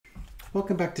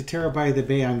Welcome back to Terra by the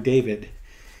Bay. I'm David.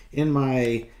 In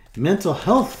my mental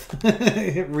health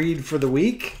read for the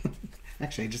week,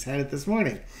 actually I just had it this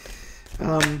morning.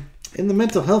 In the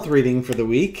mental health reading for the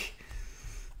week,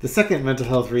 the second mental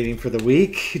health reading for the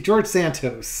week, George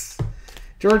Santos.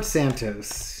 George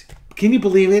Santos. Can you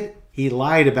believe it? He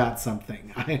lied about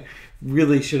something. I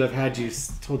really should have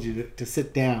told you to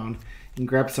sit down and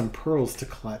grab some pearls to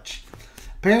clutch.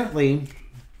 Apparently,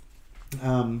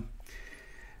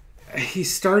 he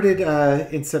started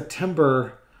in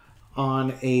September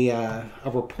on a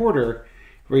reporter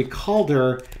where he called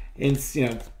her and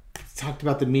talked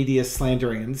about the media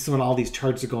slandering, and this is when all these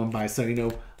charges are going by.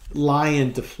 So lie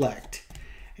and deflect,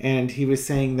 and he was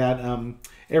saying that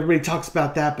everybody talks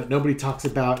about that, but nobody talks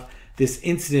about this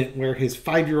incident where his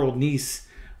 5-year-old niece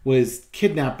was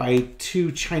kidnapped by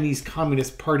 2 Chinese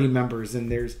Communist Party members,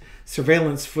 and there's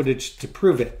surveillance footage to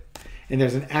prove it, and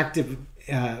there's an active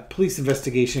police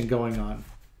investigation going on.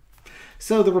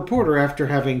 So the reporter, after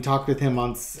having talked with him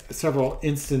on several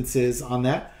instances on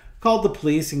that, called the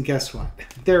police, and guess what?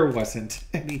 There wasn't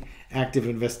any active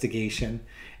investigation.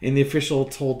 And the official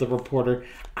told the reporter,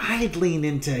 I'd lean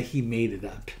into he made it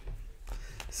up.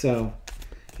 So,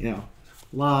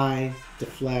 lie,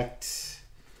 deflect.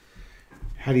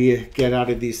 How do you get out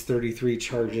of these 33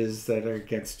 charges that are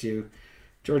against you?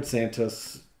 George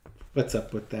Santos, what's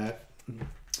up with that?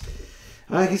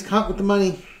 He's caught with the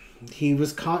money. He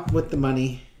was caught with the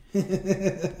money.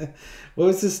 What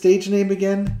was his stage name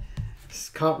again? He's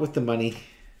caught with the money.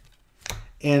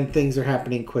 And things are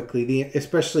happening quickly.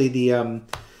 Especially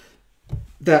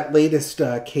that latest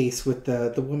case with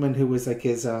the woman who was like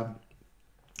his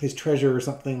treasurer or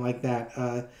something like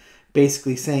that.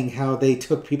 Basically saying how they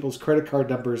took people's credit card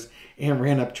numbers and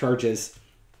ran up charges.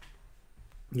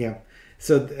 Yeah.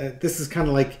 So this is kind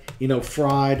of like,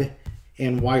 fraud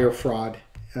and wire fraud.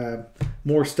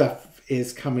 More stuff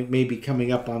is maybe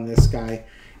coming up on this guy.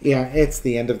 Yeah, it's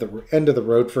the end of the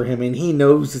road for him, and he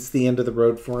knows it's the end of the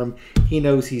road for him. He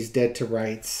knows he's dead to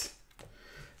rights.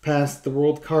 Past the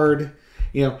world card,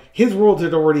 his world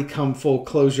had already come full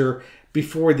closure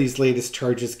before these latest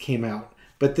charges came out.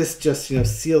 But this just,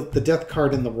 sealed the death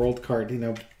card and the world card,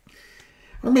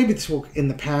 or maybe this will in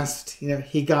the past,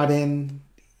 he got in,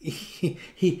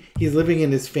 he's living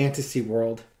in his fantasy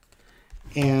world.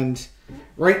 And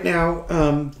right now,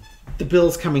 the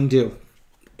bill's coming due.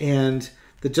 And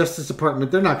the Justice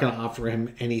Department, they're not going to offer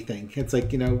him anything. It's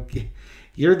like,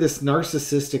 you're this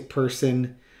narcissistic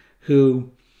person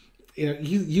who,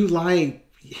 you lie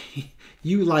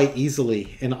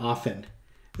easily and often.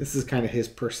 This is kind of his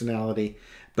personality.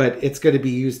 But it's going to be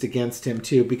used against him,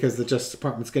 too, because the Justice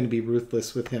Department's going to be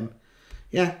ruthless with him.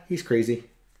 Yeah, he's crazy.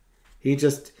 He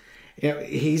just...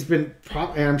 he's been,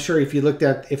 and I'm sure if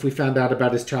we found out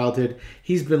about his childhood,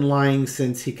 he's been lying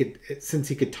since he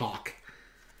could talk.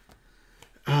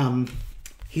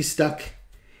 He's stuck.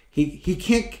 He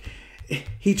can't,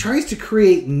 he tries to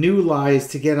create new lies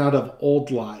to get out of old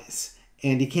lies,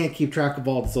 and he can't keep track of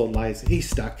all his old lies. He's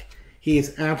stuck. He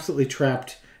is absolutely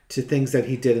trapped to things that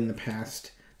he did in the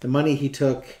past. The money he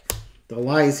took, the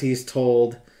lies he's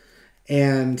told,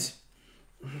 and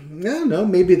I don't know,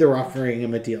 maybe they're offering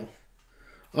him a deal.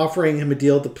 Offering him a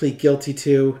deal to plead guilty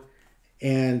to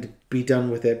and be done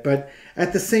with it. But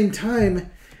at the same time,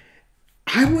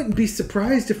 I wouldn't be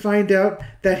surprised to find out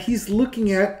that he's looking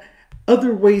at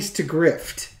other ways to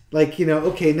grift. Like,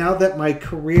 okay, now that my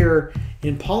career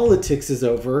in politics is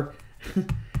over,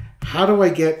 how do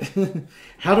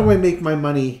I make my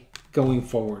money going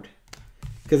forward?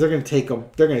 Because they're going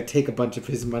to take a bunch of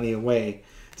his money away.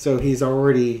 So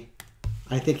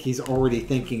I think he's already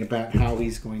thinking about how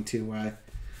he's going to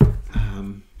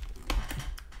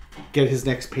get his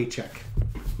next paycheck.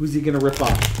 Who's he going to rip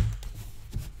off?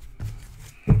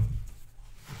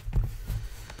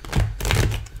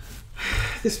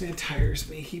 This man tires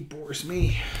me. He bores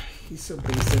me. He's so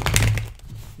basic.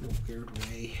 In a weird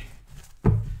way.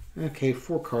 Okay,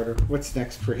 4 Carter. What's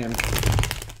next for him?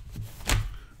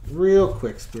 Real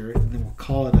quick, Spirit, and then we'll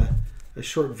call it a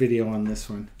short video on this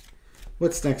one.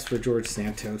 What's next for George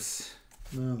Santos?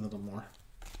 A little more.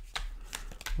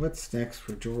 What's next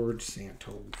for George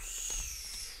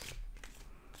Santos?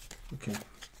 Okay.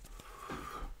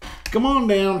 Come on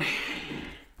down.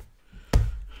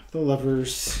 The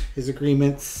lovers, his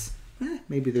agreements.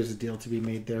 Maybe there's a deal to be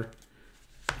made there.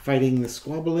 Fighting the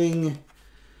squabbling,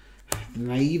 the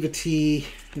naivety,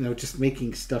 just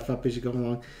making stuff up as you go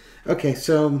along. Okay,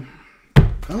 so,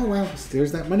 oh wow,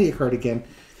 there's that money card again.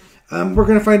 We're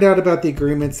going to find out about the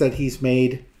agreements that he's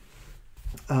made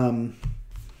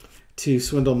to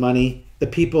swindle money. The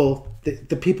people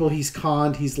he's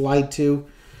conned, he's lied to.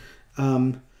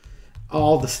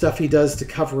 all the stuff he does to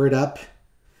cover it up.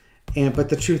 But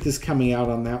the truth is coming out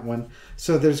on that one.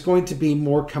 So there's going to be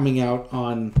more coming out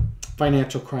on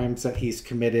financial crimes that he's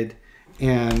committed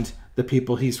and the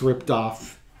people he's ripped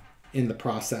off in the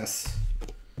process.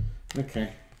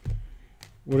 Okay.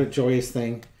 What a joyous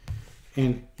thing.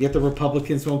 And yet the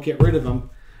Republicans won't get rid of him.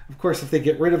 Of course, if they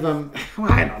get rid of him, well,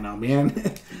 I don't know,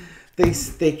 man.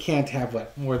 They can't have,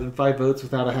 what, more than 5 votes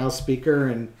without a House Speaker,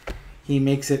 and he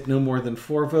makes it no more than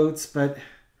 4 votes, but...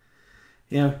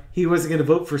 You know, he wasn't going to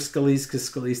vote for Scalise because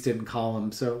Scalise didn't call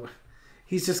him. So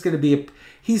he's just going to be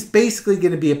he's basically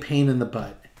going to be a pain in the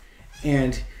butt.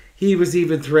 And he was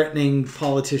even threatening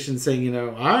politicians saying, you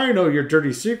know, I know your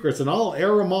dirty secrets and I'll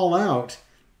air them all out.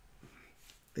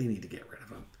 They need to get rid of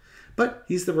him. But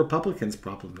he's the Republicans'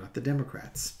 problem, not the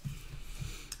Democrats.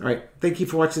 All right. Thank you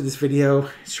for watching this video.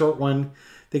 Short one.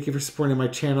 Thank you for supporting my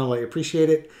channel. I appreciate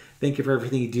it. Thank you for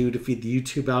everything you do to feed the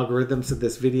YouTube algorithm so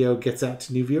this video gets out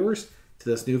to new viewers. To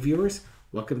those new viewers,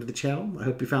 welcome to the channel. I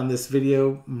hope you found this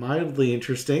video mildly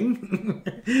interesting.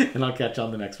 And I'll catch you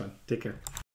on the next one. Take care.